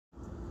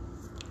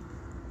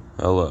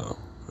Hello,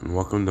 and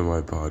welcome to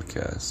my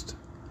podcast.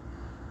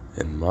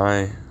 In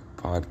my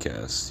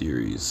podcast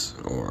series,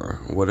 or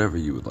whatever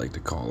you would like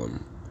to call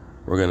them,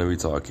 we're going to be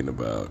talking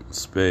about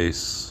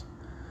space,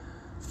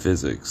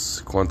 physics,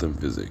 quantum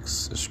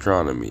physics,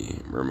 astronomy,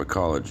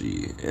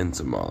 myrmecology,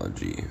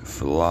 entomology,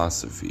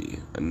 philosophy,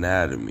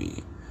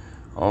 anatomy,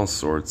 all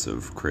sorts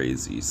of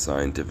crazy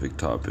scientific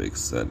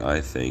topics that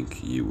I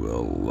think you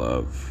will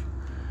love.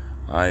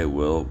 I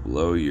will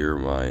blow your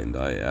mind.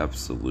 I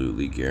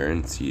absolutely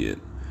guarantee it.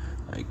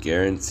 I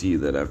guarantee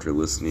that after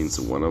listening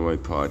to one of my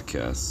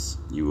podcasts,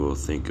 you will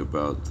think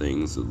about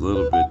things a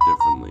little bit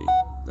differently.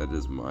 That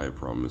is my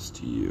promise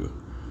to you.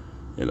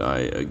 And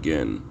I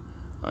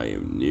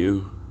am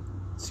new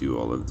to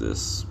all of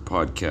this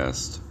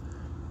podcast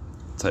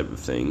type of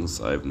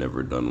things. I've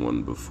never done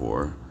one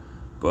before,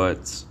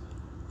 but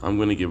I'm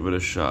going to give it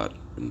a shot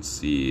and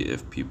see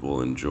if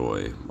people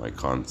enjoy my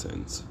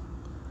content.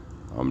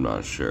 I'm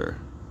not sure.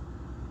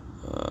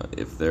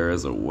 If there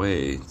is a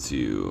way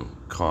to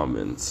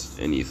comment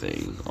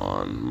anything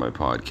on my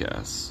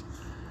podcasts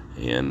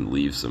and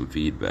leave some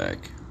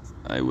feedback,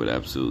 I would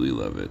absolutely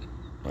love it.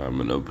 I'm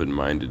an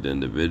open-minded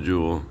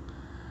individual,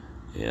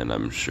 and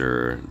I'm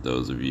sure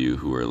those of you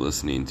who are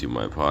listening to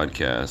my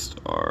podcast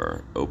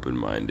are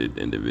open-minded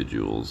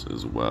individuals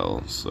as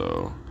well.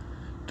 So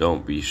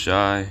don't be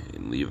shy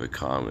and leave a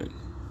comment.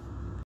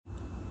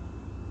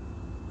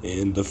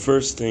 And the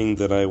first thing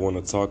that I want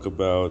to talk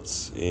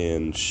about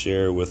and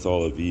share with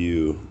all of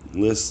you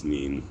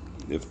listening,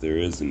 if there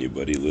is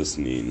anybody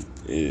listening,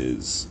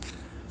 is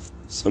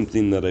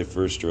something that I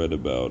first read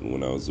about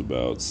when I was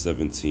about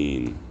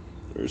 17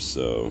 or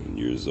so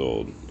years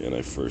old, and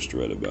I first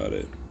read about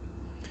it.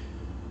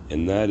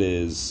 And that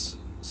is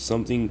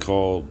something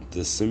called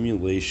the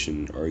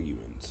simulation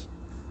argument.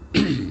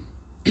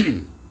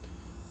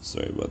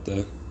 Sorry about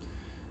that.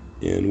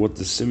 And what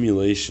the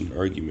simulation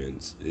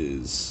argument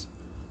is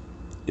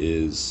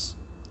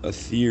a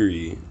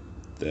theory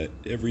that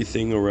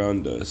everything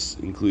around us,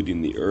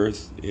 including the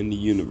Earth and the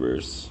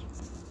universe,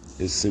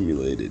 is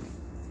simulated.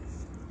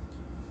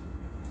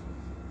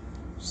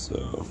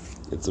 So,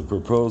 it's a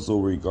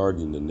proposal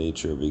regarding the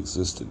nature of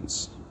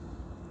existence.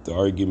 The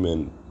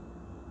argument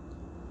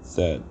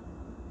that,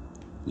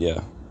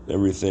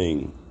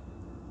 everything,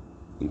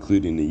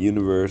 including the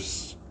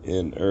universe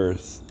and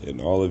Earth and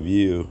all of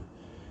you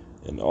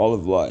and all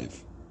of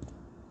life,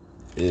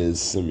 is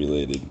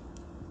simulated.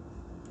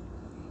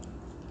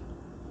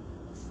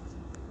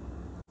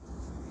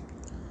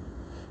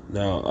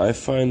 Now, I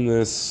find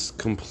this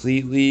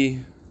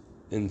completely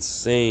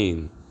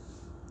insane,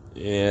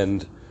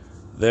 and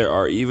there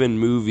are even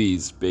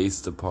movies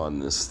based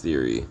upon this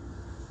theory.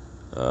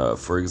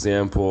 For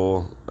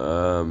example,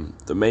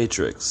 The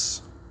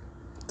Matrix.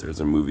 There's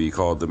a movie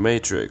called The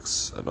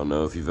Matrix. I don't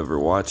know if you've ever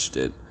watched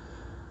it,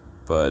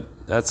 but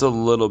that's a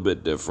little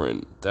bit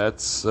different.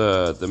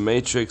 The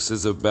Matrix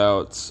is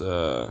about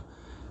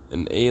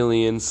an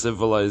alien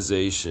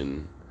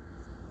civilization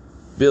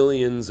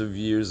billions of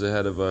years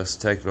ahead of us,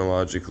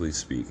 technologically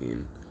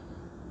speaking,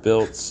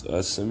 built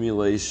a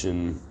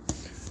simulation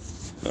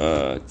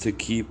to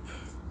keep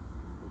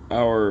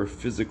our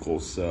physical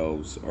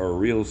selves, our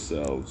real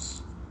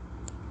selves,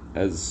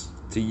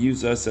 to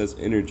use us as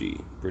energy,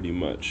 pretty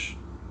much,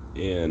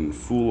 and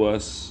fool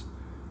us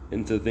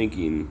into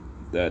thinking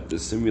that the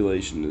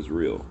simulation is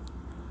real.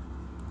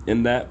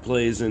 And that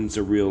plays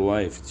into real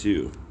life,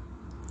 too.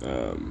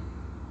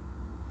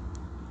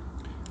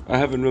 I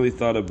haven't really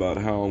thought about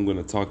how I'm going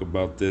to talk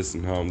about this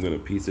and how I'm going to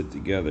piece it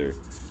together.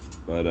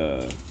 But,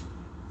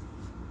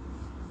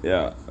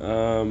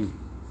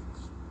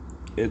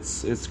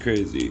 it's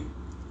crazy.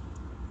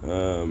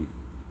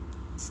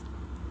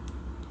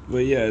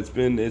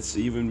 It's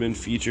even been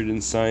featured in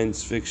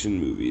science fiction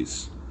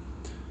movies.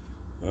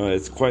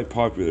 It's quite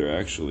popular,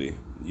 actually.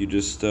 You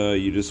just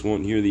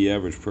won't hear the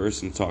average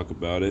person talk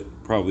about it,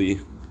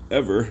 probably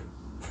ever.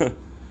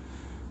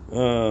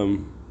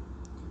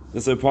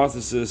 This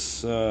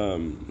hypothesis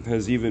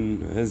has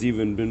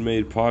even been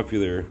made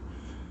popular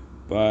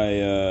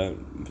by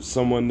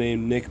someone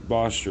named Nick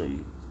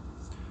Bostrom,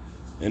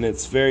 and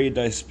it's very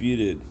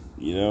disputed,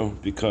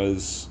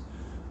 because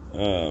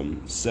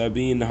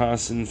Sabine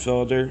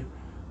Hassenfelder,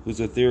 who's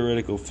a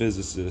theoretical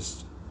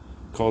physicist,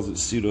 calls it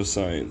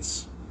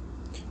pseudoscience,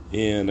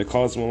 and a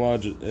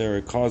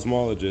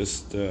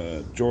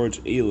cosmologist, George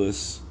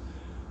Ailes,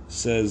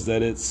 says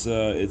that it's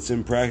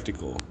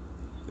impractical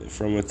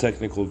from a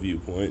technical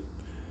viewpoint,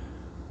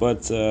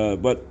 but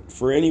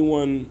for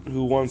anyone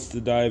who wants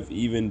to dive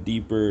even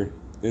deeper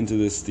into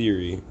this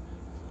theory,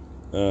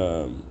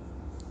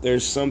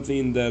 there's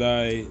something that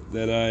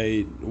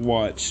I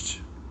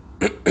watched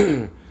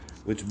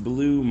which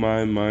blew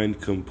my mind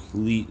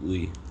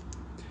completely.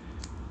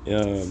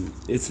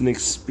 It's an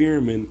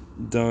experiment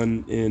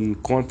done in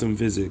quantum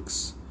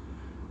physics.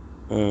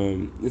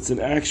 It's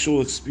an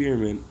actual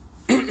experiment.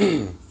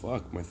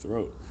 Fuck my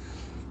throat.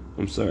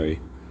 I'm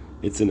sorry.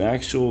 It's an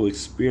actual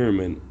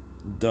experiment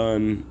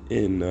done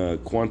in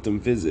quantum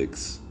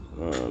physics,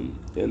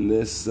 and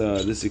this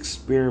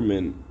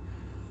experiment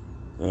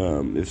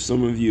If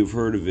some of you have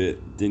heard of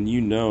it, then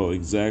you know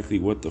exactly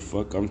what the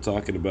fuck I'm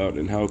talking about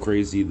and how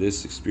crazy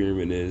this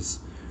experiment is.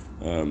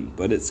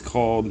 But it's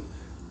called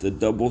the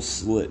double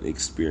slit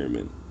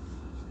experiment.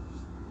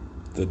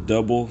 The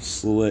double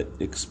slit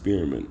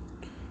experiment.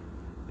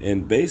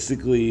 And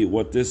basically,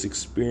 what this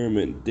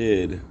experiment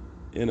did,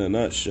 in a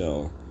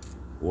nutshell,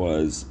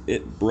 was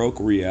it broke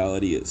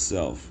reality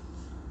itself.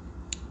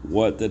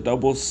 What the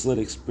double slit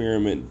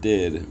experiment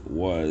did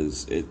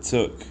was it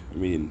took,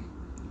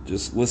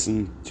 just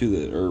listen to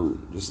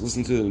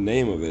the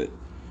name of it,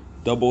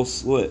 double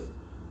slit.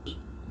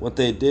 What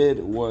they did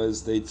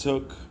was they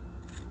took,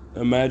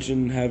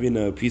 imagine having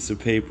a piece of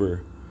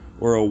paper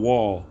or a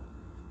wall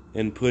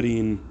and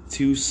putting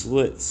two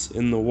slits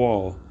in the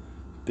wall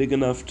big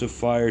enough to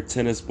fire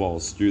tennis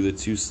balls through the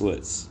two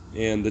slits.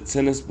 And the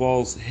tennis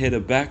balls hit a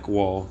back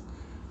wall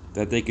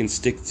that they can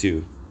stick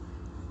to.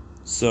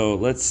 So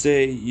let's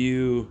say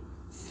you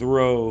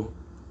throw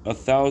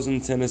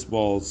 1,000 tennis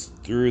balls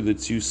through the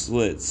two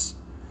slits.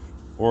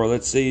 Or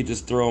let's say you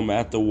just throw them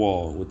at the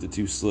wall with the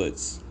two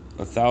slits.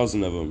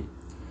 1,000 of them.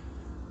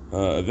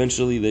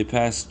 Eventually they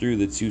pass through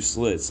the two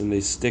slits and they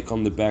stick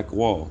on the back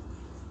wall.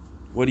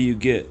 What do you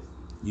get?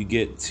 You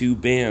get two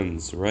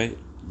bands, right?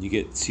 You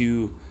get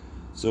two.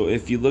 So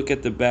if you look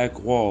at the back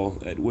wall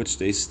at which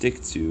they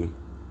stick to,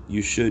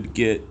 you should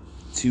get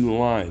two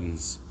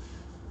lines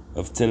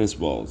of tennis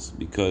balls,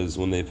 because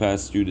when they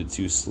pass through the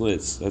two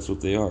slits, that's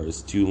what they are,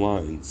 is two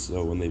lines.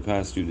 So when they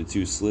pass through the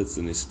two slits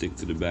and they stick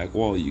to the back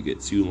wall, you get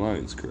two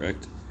lines,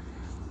 correct?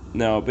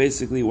 Now,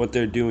 basically what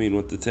they're doing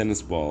with the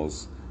tennis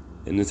balls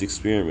in this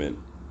experiment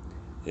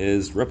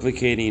is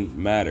replicating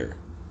matter,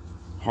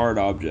 hard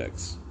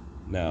objects.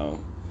 Now,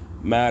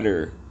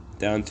 matter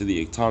down to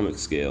the atomic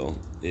scale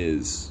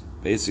is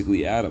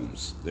basically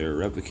atoms. They're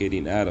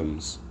replicating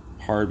atoms,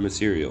 hard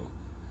material.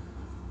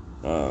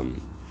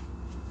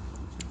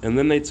 And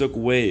then they took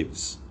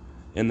waves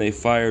and they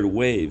fired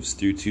waves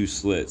through two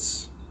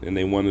slits, and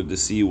they wanted to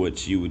see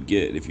what you would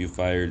get if you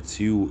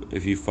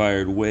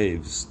fired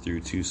waves through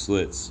two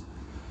slits.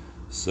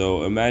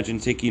 So imagine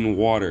taking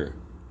water.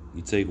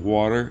 You take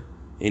water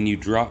and you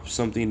drop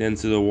something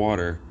into the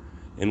water,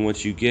 and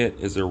what you get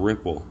is a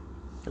ripple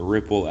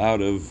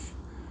out of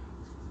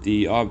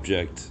the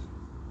object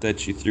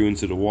that you threw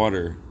into the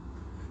water.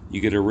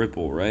 You get a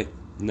ripple, right?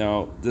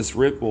 Now, this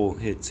ripple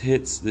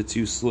hits the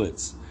two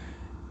slits,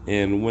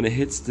 and when it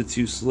hits the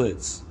two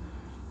slits,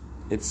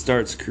 it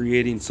starts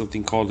creating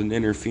something called an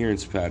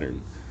interference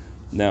pattern.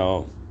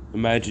 Now,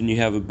 imagine you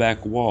have a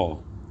back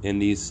wall,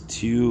 and these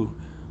two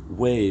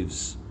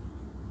waves,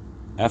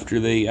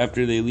 after they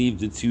leave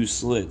the two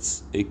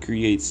slits, it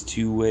creates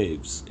two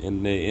waves,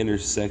 and they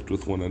intersect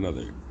with one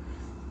another.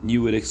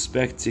 You would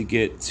expect to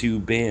get two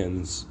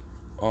bands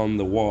on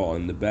the wall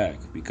in the back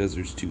because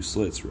there's two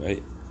slits,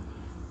 right?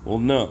 Well,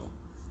 no.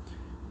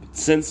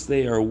 Since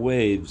they are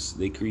waves,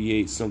 they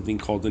create something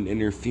called an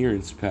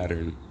interference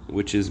pattern,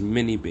 which is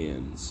many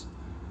bands,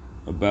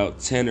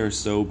 about 10 or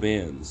so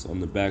bands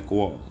on the back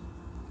wall,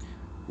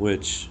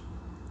 which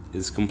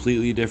is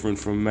completely different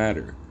from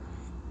matter.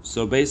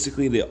 So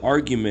basically, the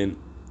argument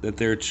that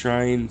they're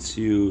trying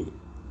to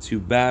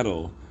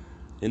battle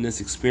in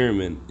this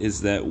experiment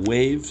is that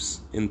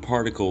waves and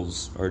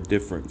particles are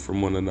different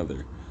from one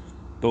another.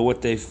 But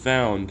what they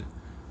found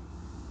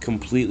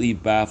completely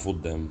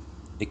baffled them.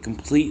 It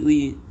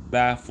completely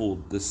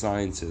baffled the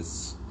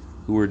scientists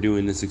who were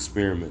doing this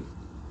experiment.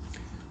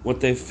 What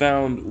they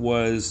found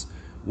was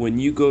when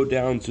you go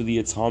down to the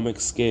atomic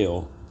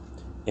scale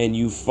and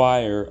you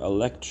fire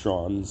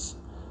electrons,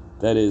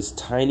 that is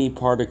tiny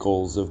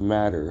particles of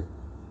matter,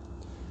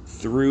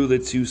 through the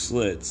two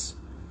slits,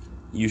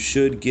 you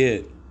should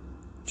get,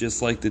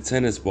 just like the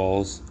tennis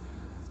balls,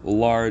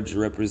 large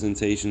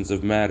representations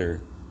of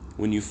matter.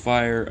 When you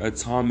fire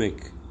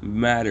atomic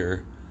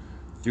matter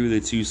through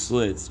the two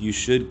slits, you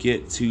should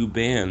get two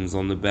bands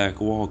on the back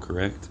wall,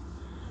 correct?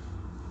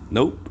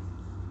 Nope.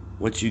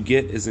 What you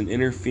get is an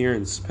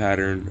interference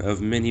pattern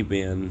of many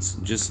bands,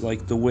 just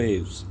like the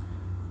waves.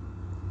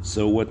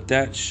 So what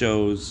that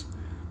shows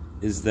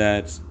is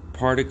that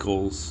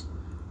particles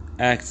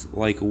act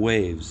like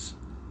waves.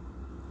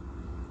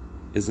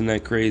 Isn't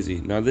that crazy?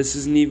 Now, this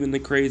isn't even the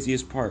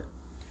craziest part.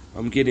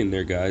 I'm getting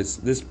there, guys.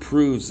 This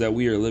proves that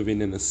we are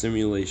living in a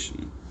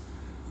simulation.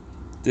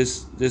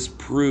 This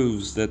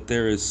proves that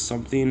there is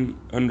something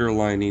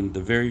underlining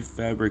the very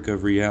fabric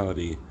of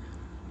reality,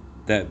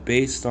 that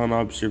based on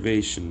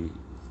observation,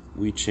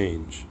 we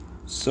change.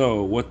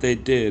 So, what they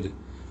did,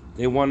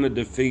 they wanted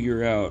to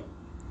figure out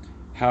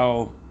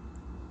how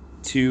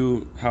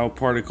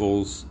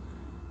particles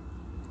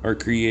are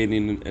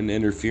creating an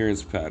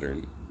interference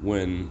pattern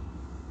when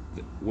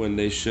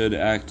they should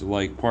act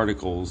like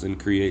particles and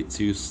create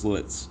two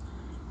slits.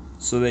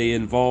 So they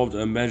involved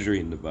a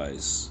measuring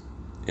device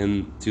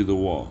into the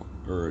wall,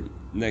 or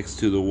next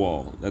to the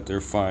wall, that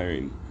they're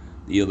firing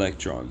the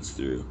electrons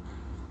through.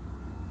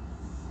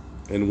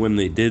 And when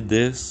they did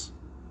this,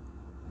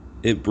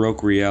 it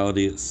broke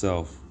reality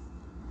itself.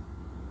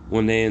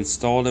 When they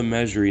installed a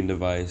measuring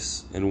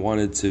device and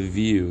wanted to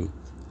view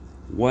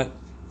what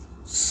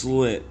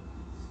slit,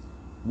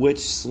 which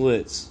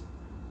slits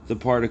the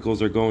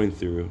particles are going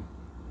through.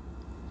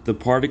 The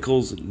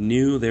particles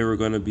knew they were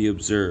going to be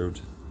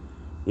observed,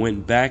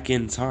 went back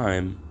in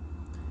time,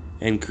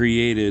 and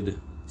created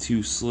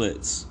two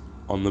slits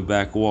on the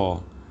back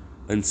wall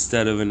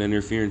instead of an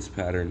interference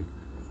pattern,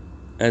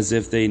 as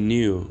if they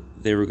knew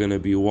they were going to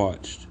be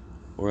watched,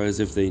 or as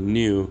if they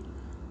knew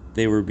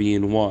they were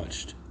being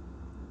watched.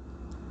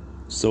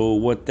 So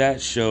what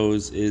that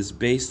shows is,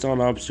 based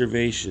on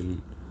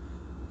observation,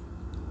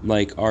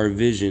 like our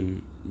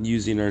vision,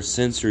 using our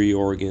sensory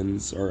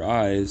organs, our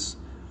eyes,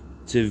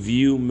 to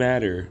view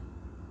matter,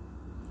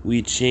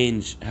 we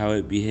change how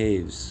it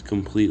behaves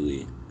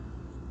completely.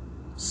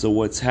 So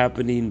what's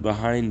happening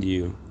behind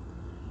you,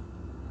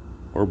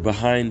 or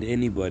behind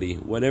anybody,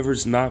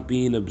 whatever's not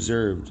being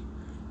observed,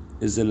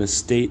 is in a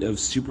state of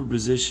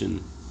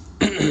superposition,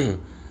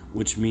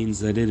 which means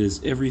that it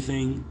is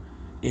everything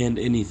and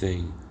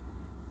anything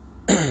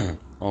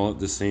all at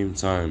the same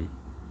time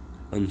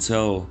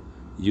until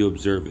you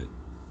observe it.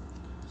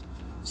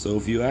 So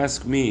if you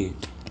ask me,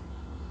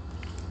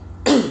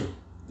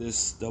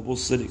 this double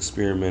slit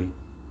experiment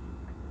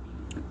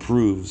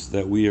proves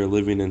that we are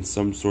living in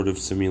some sort of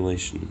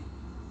simulation.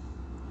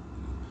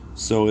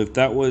 So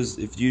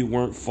if you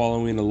weren't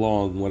following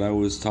along what I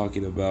was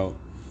talking about,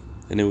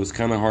 and it was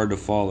kind of hard to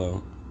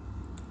follow,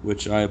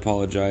 which I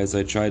apologize.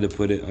 I tried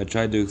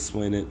to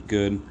explain it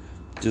good.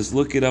 Just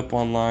look it up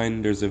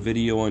online. There's a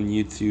video on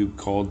YouTube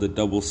called the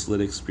double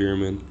slit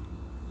experiment.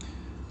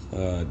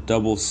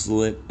 Double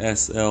slit,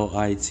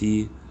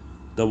 SLIT,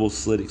 double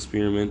slit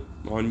experiment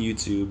on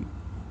YouTube.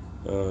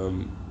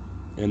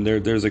 And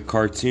there's a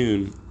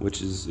cartoon,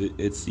 which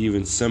it's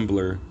even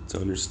simpler to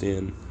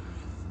understand.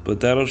 But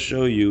that'll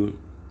show you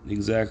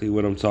exactly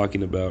what I'm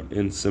talking about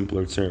in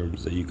simpler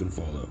terms that you can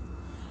follow.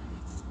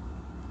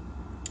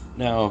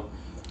 Now,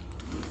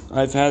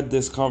 I've had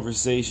this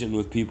conversation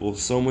with people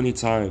so many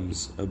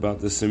times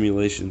about the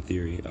simulation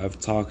theory. I've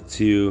talked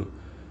to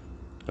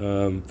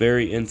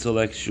very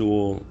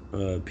intellectual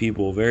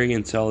people, very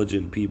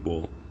intelligent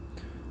people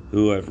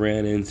who I've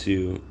ran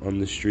into on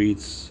the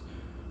streets,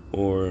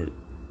 or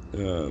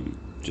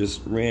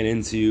just ran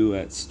into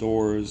at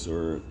stores,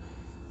 or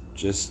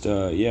just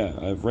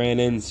I've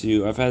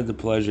had the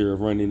pleasure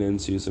of running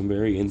into some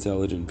very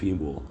intelligent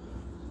people,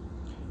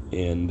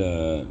 and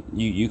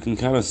you can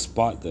kind of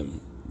spot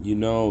them. You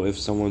know if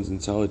someone's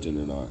intelligent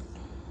or not.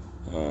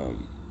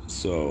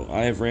 So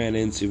I have ran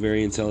into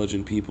very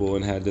intelligent people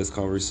and had this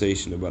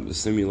conversation about the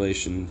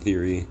simulation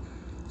theory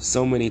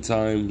so many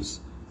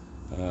times.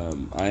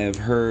 I have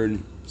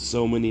heard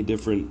so many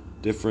different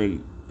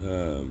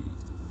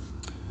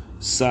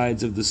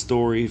sides of the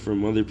story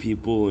from other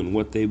people and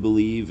what they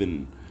believe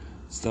and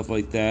stuff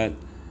like that.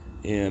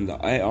 And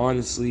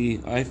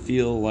I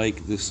feel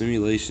like the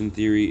simulation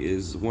theory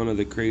is one of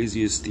the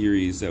craziest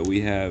theories that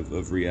we have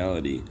of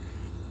reality,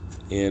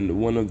 and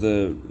one of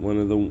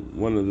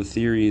the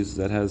theories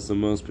that has the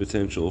most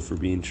potential for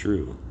being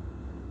true.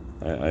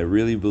 I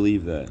really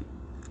believe that,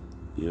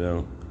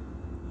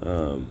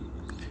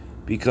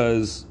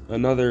 because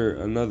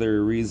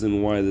another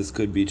reason why this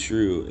could be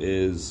true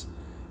is,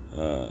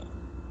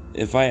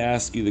 if I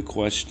ask you the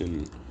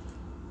question,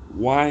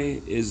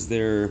 why is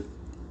there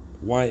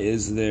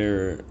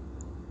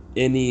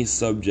any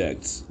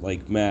subjects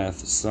like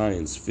math,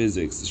 science,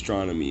 physics,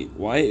 astronomy?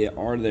 Why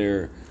are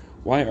there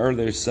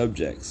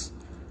subjects?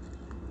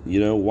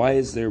 Why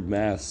is there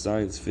math,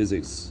 science,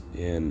 physics,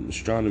 and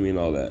astronomy and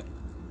all that?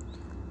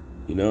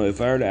 If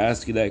I were to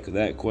ask you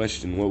that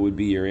question, what would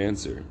be your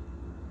answer?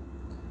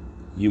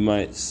 You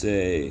might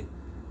say,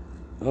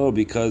 "Oh,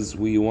 because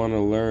we want to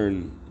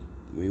learn.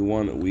 We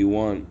want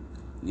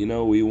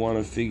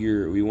to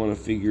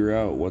figure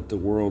out what the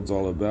world's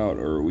all about,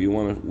 or we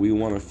want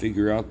to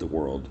figure out the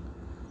world."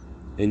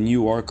 And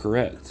you are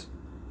correct.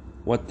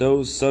 What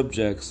those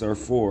subjects are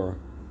for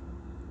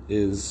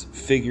is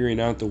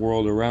figuring out the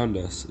world around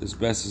us as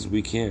best as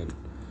we can.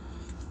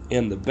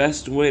 And the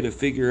best way to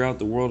figure out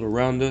the world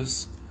around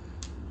us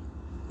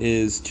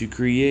is to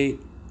create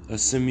a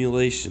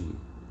simulation,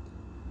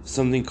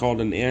 something called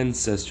an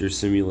ancestor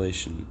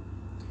simulation,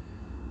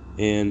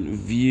 and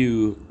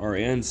view our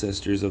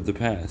ancestors of the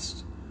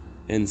past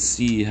and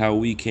see how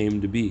we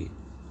came to be,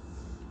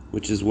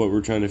 which is what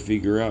we're trying to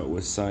figure out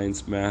with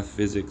science, math,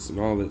 physics, and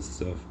all that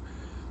stuff.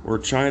 We're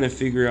trying to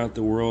figure out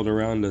the world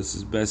around us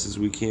as best as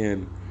we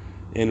can,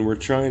 and we're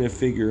trying to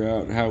figure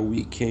out how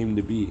we came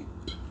to be.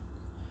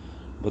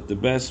 But the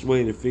best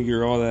way to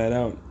figure all that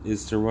out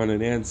is to run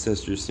an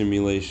ancestor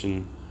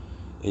simulation,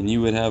 and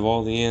you would have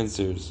all the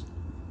answers.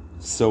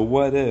 So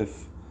what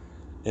if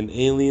an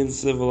alien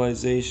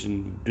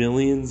civilization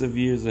billions of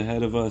years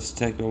ahead of us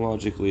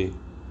technologically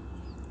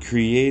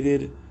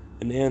created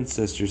an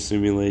ancestor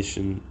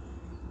simulation,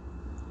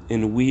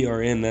 and we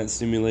are in that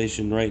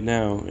simulation right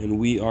now, and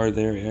we are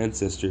their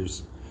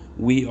ancestors?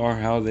 We are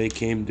how they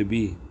came to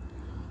be.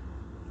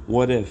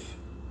 What if?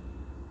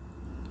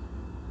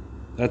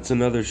 That's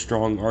another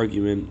strong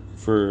argument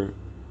for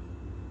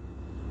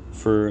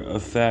for a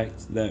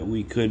fact that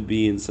we could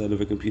be inside of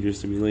a computer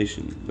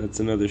simulation. That's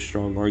another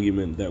strong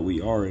argument that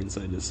we are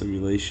inside a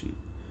simulation.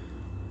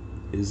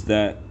 Is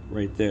that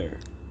right there?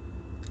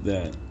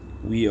 That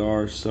we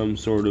are some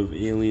sort of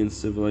alien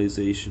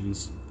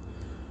civilization's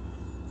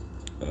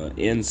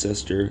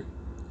ancestor,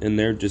 and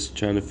they're just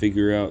trying to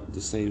figure out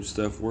the same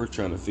stuff we're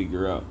trying to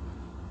figure out.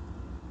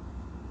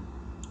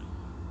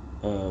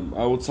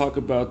 I will talk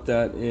about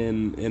that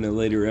in a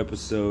later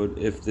episode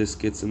if this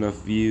gets enough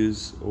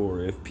views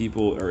or if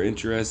people are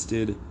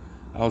interested.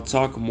 I'll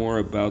talk more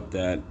about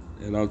that,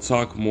 and I'll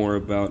talk more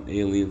about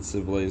alien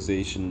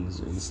civilizations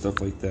and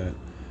stuff like that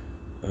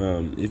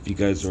if you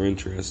guys are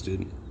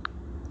interested.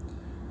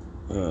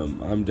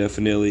 I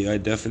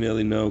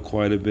definitely know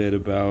quite a bit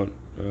about.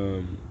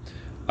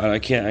 I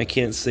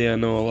can't say I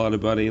know a lot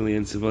about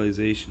alien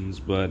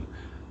civilizations, but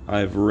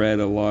I've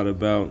read a lot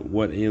about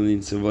what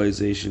alien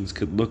civilizations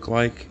could look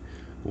like,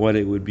 what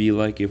it would be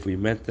like if we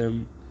met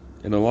them,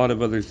 and a lot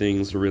of other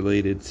things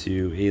related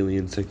to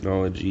alien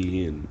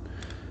technology and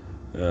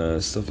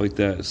stuff like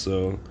that.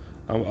 So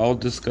I'll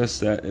discuss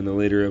that in a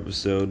later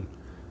episode.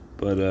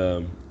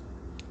 But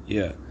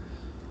yeah.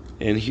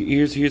 And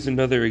here's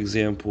another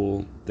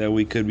example that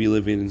we could be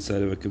living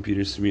inside of a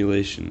computer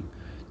simulation.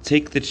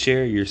 Take the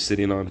chair you're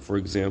sitting on, for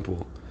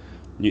example.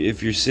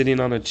 If you're sitting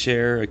on a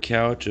chair, a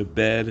couch, a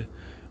bed,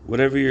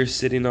 whatever you're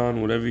sitting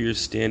on, whatever you're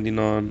standing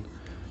on,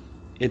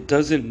 it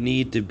doesn't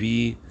need to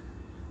be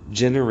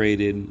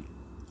generated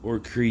or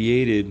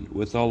created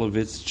with all of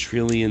its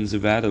trillions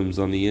of atoms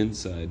on the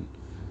inside.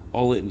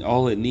 All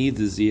it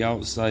needs is the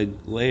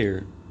outside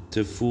layer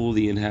to fool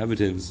the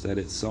inhabitants that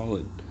it's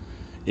solid.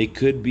 It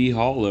could be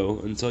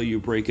hollow until you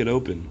break it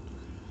open.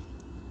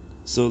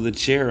 So the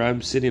chair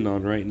I'm sitting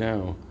on right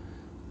now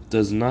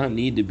does not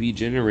need to be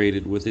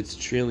generated with its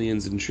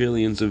trillions and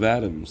trillions of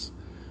atoms.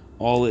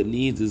 All it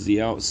needs is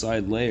the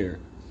outside layer.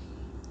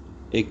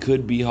 It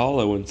could be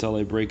hollow until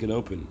I break it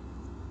open.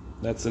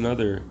 That's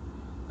another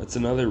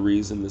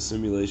reason the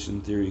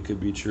simulation theory could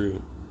be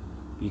true.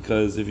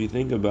 Because if you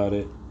think about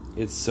it,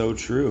 it's so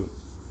true.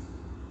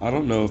 I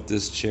don't know if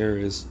this chair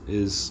is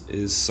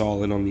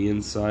solid on the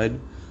inside.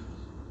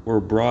 We're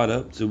brought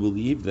up to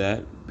believe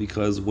that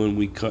because when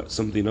we cut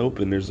something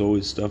open, there's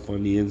always stuff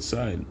on the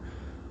inside.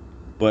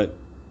 But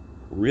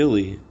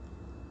really,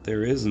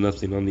 there is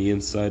nothing on the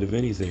inside of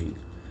anything.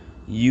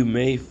 You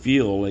may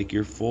feel like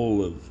you're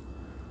full of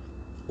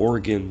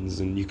organs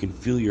and you can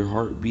feel your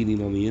heart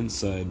beating on the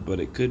inside, but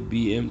it could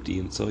be empty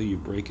until you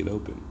break it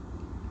open.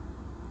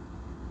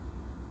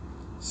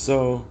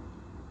 So,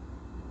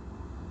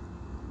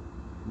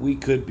 we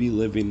could be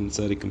living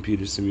inside a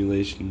computer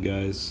simulation,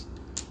 guys.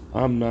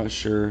 I'm not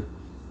sure.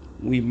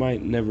 We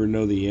might never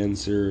know the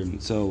answer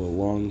until a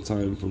long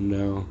time from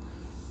now.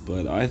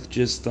 But I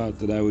just thought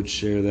that I would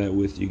share that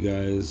with you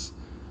guys.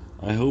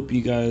 I hope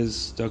you guys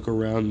stuck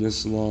around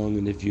this long,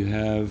 and if you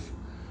have,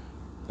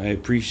 I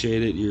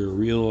appreciate it. You're a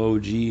real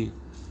OG.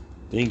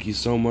 Thank you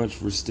so much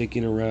for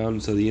sticking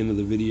around to the end of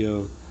the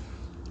video,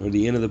 or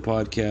the end of the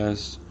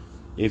podcast.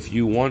 If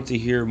you want to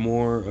hear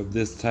more of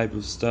this type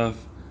of stuff,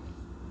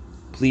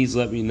 please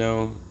let me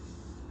know,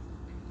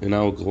 and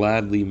I will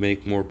gladly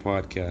make more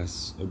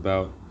podcasts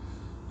about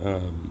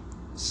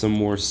some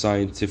more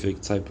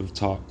scientific type of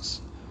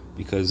talks.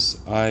 Because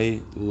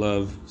I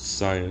love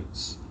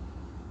science,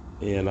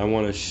 and I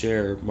want to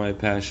share my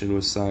passion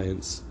with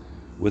science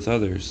with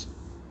others,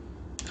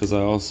 because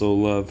I also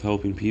love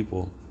helping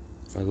people.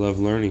 I love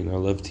learning. I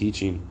love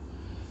teaching.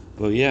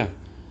 But yeah,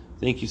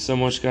 thank you so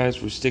much, guys,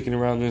 for sticking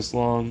around this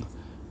long.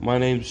 My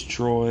name's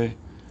Troy,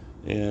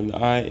 and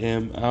I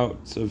am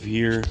out of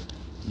here.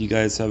 You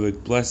guys have a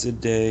blessed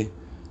day.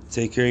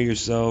 Take care of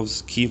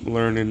yourselves. Keep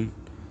learning.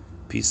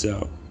 Peace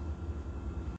out.